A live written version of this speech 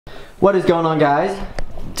What is going on, guys?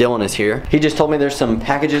 Dylan is here. He just told me there's some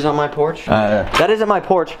packages on my porch. That isn't my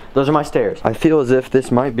porch, those are my stairs. I feel as if this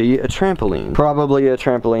might be a trampoline. Probably a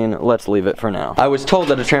trampoline, let's leave it for now. I was told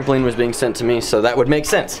that a trampoline was being sent to me, so that would make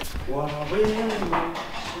sense.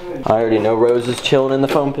 I already know Rose is chilling in the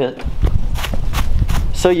foam pit.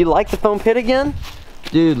 So you like the foam pit again?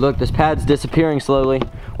 Dude, look, this pad's disappearing slowly.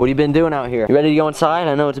 What have you been doing out here? You ready to go inside?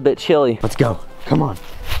 I know it's a bit chilly. Let's go, come on.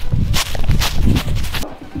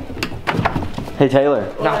 Hey, Taylor.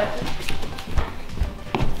 No.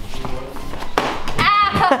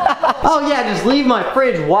 Oh yeah, just leave my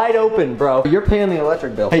fridge wide open, bro. You're paying the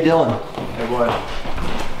electric bill. Hey, Dylan. Hey, what?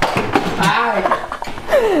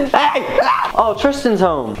 Hey! Oh, Tristan's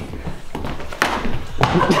home.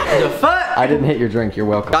 The fuck? I didn't hit your drink, you're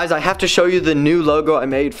welcome. Guys, I have to show you the new logo I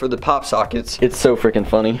made for the pop sockets. It's so freaking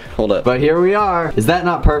funny. Hold up. But here we are. Is that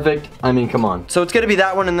not perfect? I mean, come on. So it's gonna be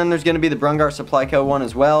that one, and then there's gonna be the Braungardt Supply Co. one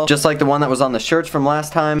as well. Just like the one that was on the shirts from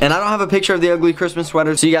last time. And I don't have a picture of the ugly Christmas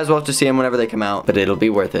sweaters, so you guys will have to see them whenever they come out, but it'll be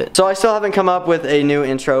worth it. So I still haven't come up with a new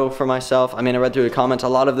intro for myself. I mean, I read through the comments. A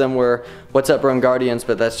lot of them were, "What's up, Braungardians?"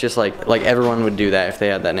 But that's just like everyone would do that if they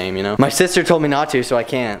had that name, you know? My sister told me not to, so I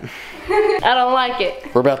can't. I don't like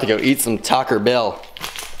it. We're about to go eat some Taco Bell.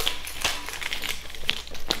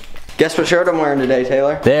 Guess what shirt I'm wearing today,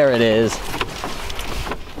 Taylor? There it is.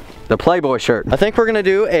 The Playboy shirt. I think we're gonna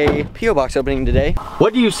do a P.O. box opening today.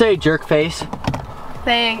 What do you say, jerk face?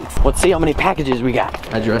 Thanks. Let's see how many packages we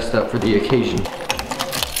got. I dressed up for the occasion.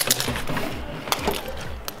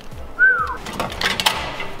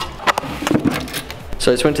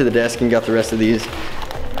 So I just went to the desk and got the rest of these.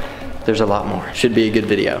 There's a lot more. Should be a good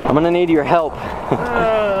video. I'm gonna need your help.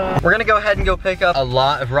 We're gonna go ahead and go pick up a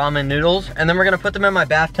lot of ramen noodles, and then we're gonna put them in my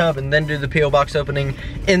bathtub and then do the P.O. box opening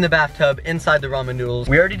in the bathtub inside the ramen noodles.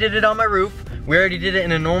 We already did it on my roof. We already did it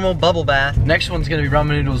in a normal bubble bath. Next one's gonna be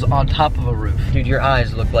ramen noodles on top of a roof. Dude, your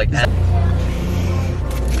eyes look like that.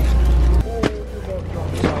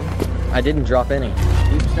 I didn't drop any.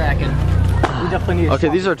 Keep stacking. We definitely need. Okay,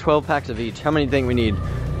 these are 12 packs of each. How many do you think we need?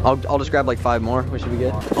 I'll just grab like 5 more. We should be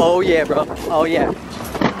good. Oh yeah, bro. Oh yeah.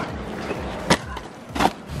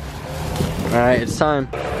 All right, it's time.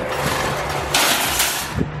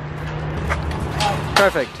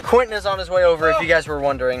 Perfect. Quentin is on his way over, if you guys were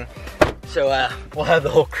wondering. So we'll have the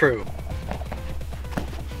whole crew.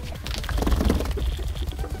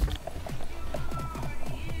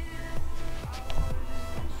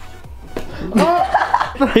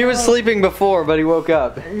 He was sleeping before, but he woke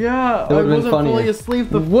up. Yeah, I wasn't fully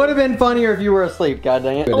asleep. Would have been funnier if you were asleep, god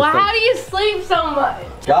dang it. Well, how do you sleep so much?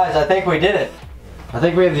 Guys, I think we did it. I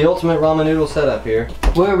think we have the ultimate ramen noodle setup here.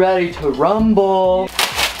 We're ready to rumble.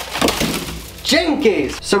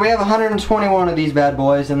 Jinkies! So we have 121 of these bad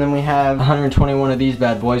boys, and then we have 121 of these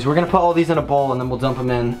bad boys. We're gonna put all these in a bowl, and then we'll dump them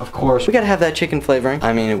in, of course. We gotta have that chicken flavoring.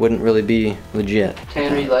 I mean, it wouldn't really be legit.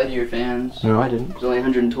 Tanner, you lied to your fans. No, I didn't. There's only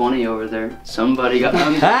 120 over there. Somebody got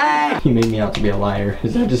Hey! You made me out to be a liar.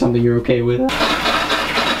 Is that just something you're okay with?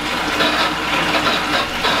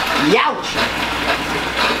 Youch!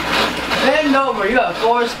 Bend over, you got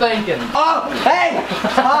 4 spanking. Oh, hey!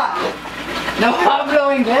 Stop! No, I'm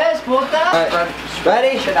doing this, puta. Alright,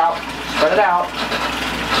 ready? Spread it out. Spread it out.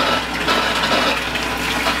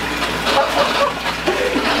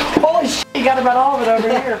 Holy shit, you got about all of it over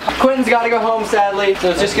here. Quentin's gotta go home, sadly,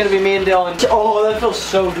 so it's just gonna be me and Dylan. Oh, that feels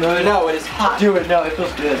so good. No, it is hot. Do it, no, it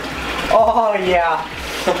feels good. Oh, yeah.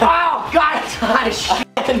 Oh, God, it's hot as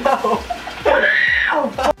shit. No.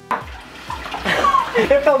 Ow.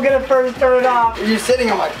 It felt good at first, turn it off. You're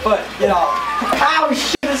sitting on my foot, get off. Ow,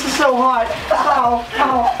 shit, this is so hot. Ow,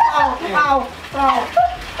 ow, ow, ow, ow,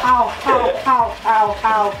 ow, ow, ow, ow,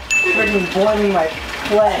 ow. Freaking boiling my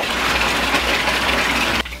flesh.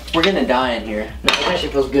 We're gonna die in here. No, it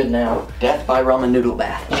actually feels good now. Death by ramen noodle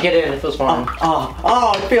bath. Just get in, it feels fine.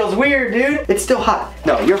 Oh, it feels weird, dude. It's still hot.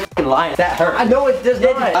 No, you're fucking lying. That hurt. I know it does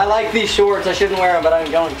not. I like these shorts. I shouldn't wear them, but I'm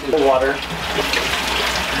going to. The water.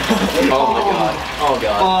 Oh my god. Oh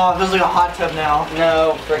god. Oh, it feels like a hot tub now.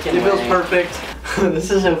 No, freaking It feels way. perfect. This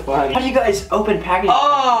is so fun. How do you guys open packages?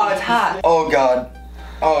 Oh, it's hot. Oh god.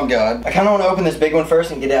 Oh god. I kind of want to open this big one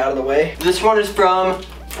first and get it out of the way. This one is from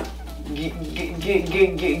Guiani,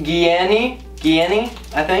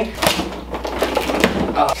 I think.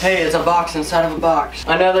 Oh, hey, it's a box inside of a box.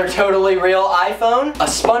 Another totally real iPhone. A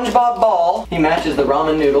SpongeBob ball. He matches the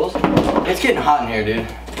ramen noodles. It's getting hot in here, dude.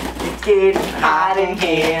 It's getting hot in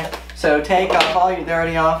here. So take off all your, they're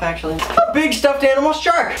already off actually. A big stuffed animal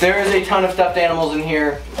shark. There is a ton of stuffed animals in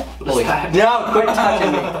here. Holy no, quit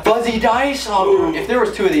touching me. Fuzzy dice? Oh, if there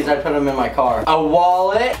was 2 of these, I'd put them in my car. A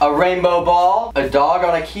wallet, a rainbow ball, a dog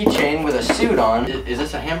on a keychain with a suit on. Is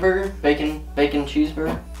this a hamburger? Bacon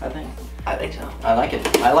cheeseburger, I think. I think so. I like it.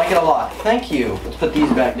 I like it a lot. Thank you. Let's put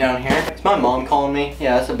these back down here. It's my mom calling me.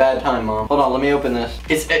 Yeah, that's a bad time, Mom. Hold on, let me open this.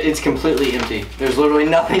 It's completely empty. There's literally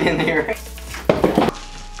nothing in here.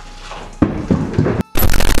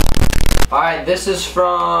 Alright, this is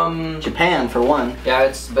from Japan, for one.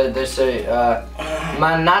 yeah, but there's a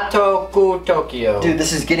Manatoku, Tokyo. Dude,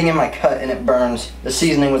 this is getting in my cut and it burns. The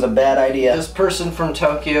seasoning was a bad idea. This person from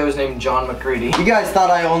Tokyo is named John McCready. You guys thought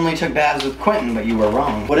I only took baths with Quentin, but you were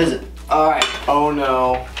wrong. What is it? Alright. Oh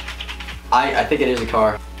no. I think it is a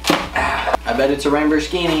car. I bet it's a Rainbow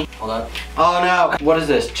Skinny. Hold up. Oh no. What is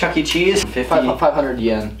this? Chuck E. Cheese? 500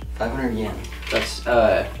 yen. 500 yen. That's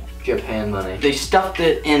Japan money. They stuffed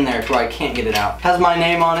it in there to where I can't get it out. Has my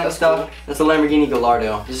name on it and stuff. Cool. That's a Lamborghini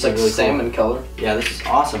Gallardo. This is like really salmon color. Yeah, this is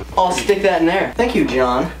awesome. I'll stick that in there. Thank you,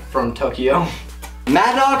 John. From Tokyo.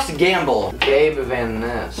 Maddox Gamble. Gabe Van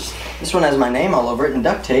Ness. This one has my name all over it in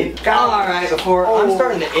duct tape. Alright, before I'm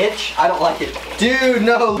starting to itch. I don't like it. Dude,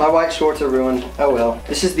 no! My white shorts are ruined. Oh well.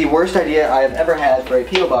 This is the worst idea I have ever had for a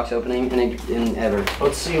P.O. box opening in ever.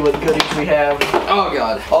 Let's see what goodies we have. Oh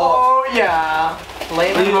god. Oh yeah.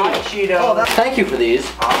 Flaming hot Cheetos. Oh, thank you for these.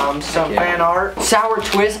 Some fan art. Sour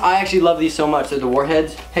twist. I actually love these so much. They're the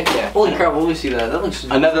warheads. Heck yeah. Holy crap, let me see that. That looks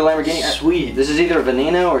another Lamborghini. Sweet. This is either a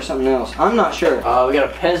Veneno or something else. I'm not sure. We got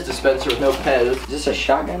a Pez dispenser with no Pez. Is this a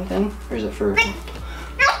shotgun thing? Or is it for...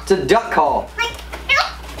 It's a duck call.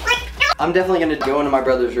 I'm definitely gonna go into my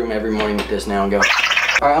brother's room every morning with this now and go.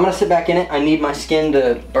 Alright, I'm gonna sit back in it. I need my skin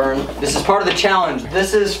to burn. This is part of the challenge.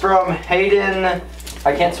 This is from Hayden.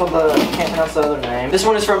 I can't pronounce the other name. This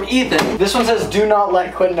one is from Ethan. This one says, do not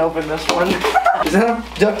let Quentin open this one. Is that a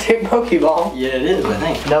duct tape Pokeball? Yeah, it is, I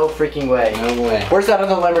think. No freaking way. No way. Where's that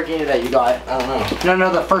other Lamborghini that you got? I don't know.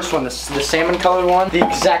 No, the first one, the salmon colored one. The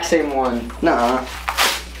exact same one. Nuh-uh.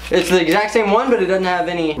 It's the exact same one, but it doesn't have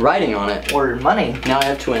any writing on it. Or money. Now I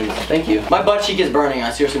have twins. Thank you. My butt cheek is burning.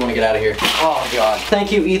 I seriously want to get out of here. Oh god.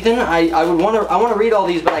 Thank you, Ethan. I want to read all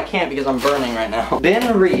these, but I can't because I'm burning right now.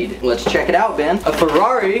 Ben Reed. Let's check it out, Ben. A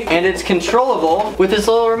Ferrari, and it's controllable with this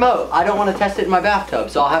little remote. I don't want to test it in my bathtub,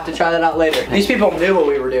 so I'll have to try that out later. These people knew what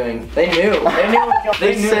we were doing. They knew. They knew what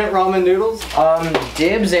They sent ramen noodles.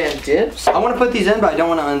 Dibs and dips. I want to put these in, but I don't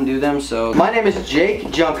want to undo them, so. My name is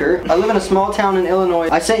Jake Junker. I live in a small town in Illinois.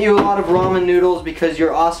 I sent you a lot of ramen noodles because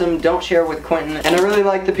you're awesome. Don't share with Quentin. And I really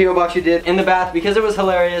like the P.O. box you did in the bath because it was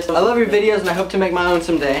hilarious. I love your videos and I hope to make my own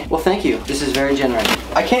someday. Well, thank you. This is very generous.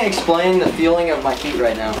 I can't explain the feeling of my feet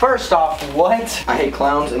right now. First off, what? I hate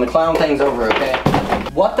clowns and the clown thing's over, okay?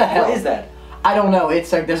 What the hell? What is that? I don't know.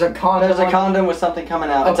 It's like there's a condom. There's a condom with something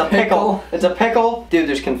coming out. A It's a pickle. It's a pickle. Dude,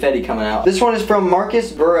 there's confetti coming out. This one is from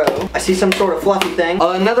Marcus Burrow. I see some sort of fluffy thing.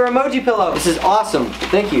 Another emoji pillow. This is awesome.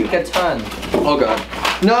 Thank you. a ton. Oh god.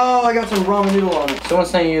 No, I got some ramen noodle on it.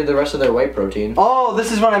 Someone's sending you the rest of their whey protein. Oh,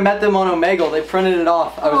 this is when I met them on Omegle. They printed it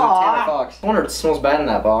off. I was with Tanner Fox. I wonder if it smells bad in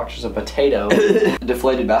that box. There's a potato.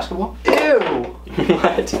 Deflated basketball? Ew!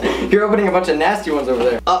 What? You're opening a bunch of nasty ones over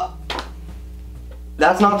there.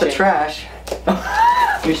 That's not the trash.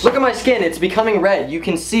 Look at my skin, it's becoming red. You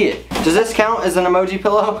can see it. Does this count as an emoji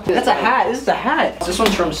pillow? That's a hat. This is a hat. This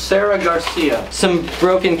one's from Sarah Garcia. Some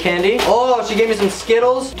broken candy. Oh, she gave me some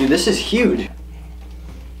Skittles. Dude, this is huge.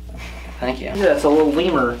 Thank you. Yeah, that's a little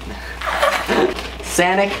lemur.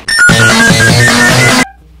 Sanic.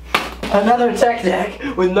 Another tech deck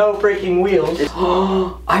with no freaking wheels.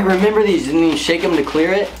 I remember these. Didn't you shake them to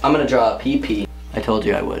clear it? I'm gonna draw a PP. I told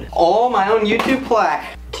you I would. Oh, my own YouTube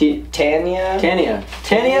plaque. Tanya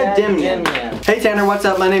Dimyan. Hey Tanner, what's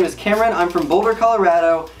up? My name is Cameron. I'm from Boulder,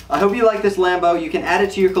 Colorado. I hope you like this Lambo. You can add it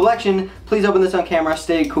to your collection. Please open this on camera.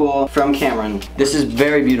 Stay cool. From Cameron. This is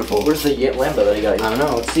very beautiful. Where's the Lambo that he got? I don't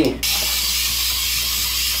know. Let's see.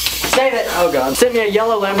 Save it. Oh god. Send me a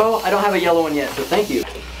yellow Lambo. I don't have a yellow one yet, so thank you.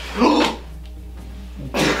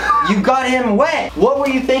 You got him wet! What were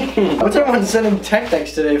you thinking? What's everyone sending tech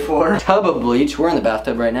decks today for? Tub of bleach. We're in the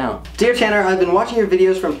bathtub right now. Dear Tanner, I've been watching your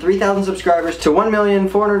videos from 3,000 subscribers to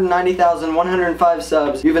 1,490,105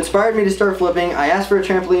 subs. You've inspired me to start flipping. I asked for a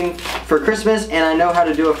trampoline for Christmas and I know how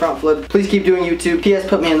to do a front flip. Please keep doing YouTube. P.S.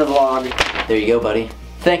 Put me in the vlog. There you go, buddy.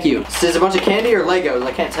 Thank you. Is this a bunch of candy or Legos?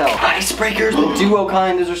 I can't tell. Icebreakers, the duo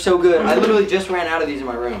kind, those are so good. I literally just ran out of these in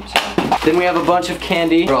my room. So. Then we have a bunch of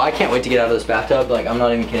candy. Bro, I can't wait to get out of this bathtub. Like, I'm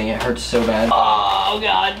not even kidding, it hurts so bad. Oh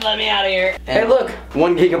God, let me out of here. And hey look,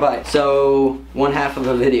 1 gigabyte. So 1/2 of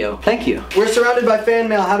a video. Thank you. We're surrounded by fan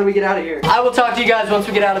mail. How do we get out of here? I will talk to you guys once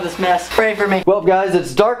we get out of this mess. Pray for me. Well guys,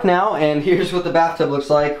 it's dark now and here's what the bathtub looks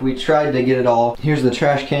like. We tried to get it all. Here's the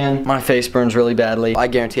trash can. My face burns really badly. I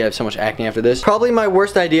guarantee I have so much acne after this. Probably my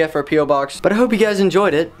worst idea for a P.O. box, but I hope you guys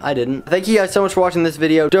enjoyed it. I didn't. Thank you guys so much for watching this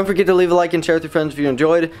video. Don't forget to leave a like and share with your friends if you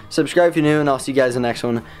enjoyed. Subscribe if you're new and I'll see you guys in the next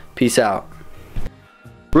one. Peace out.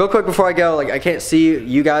 Real quick before I go, like I can't see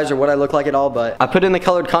you guys or what I look like at all, but I put in the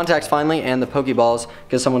colored contacts finally and the Pokeballs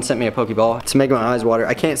because someone sent me a Pokeball to make my eyes water.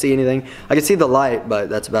 I can't see anything. I can see the light, but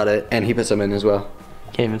that's about it. And he put some in as well.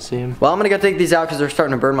 Can't even see him. Well, I'm gonna go take these out because they're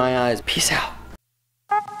starting to burn my eyes. Peace out.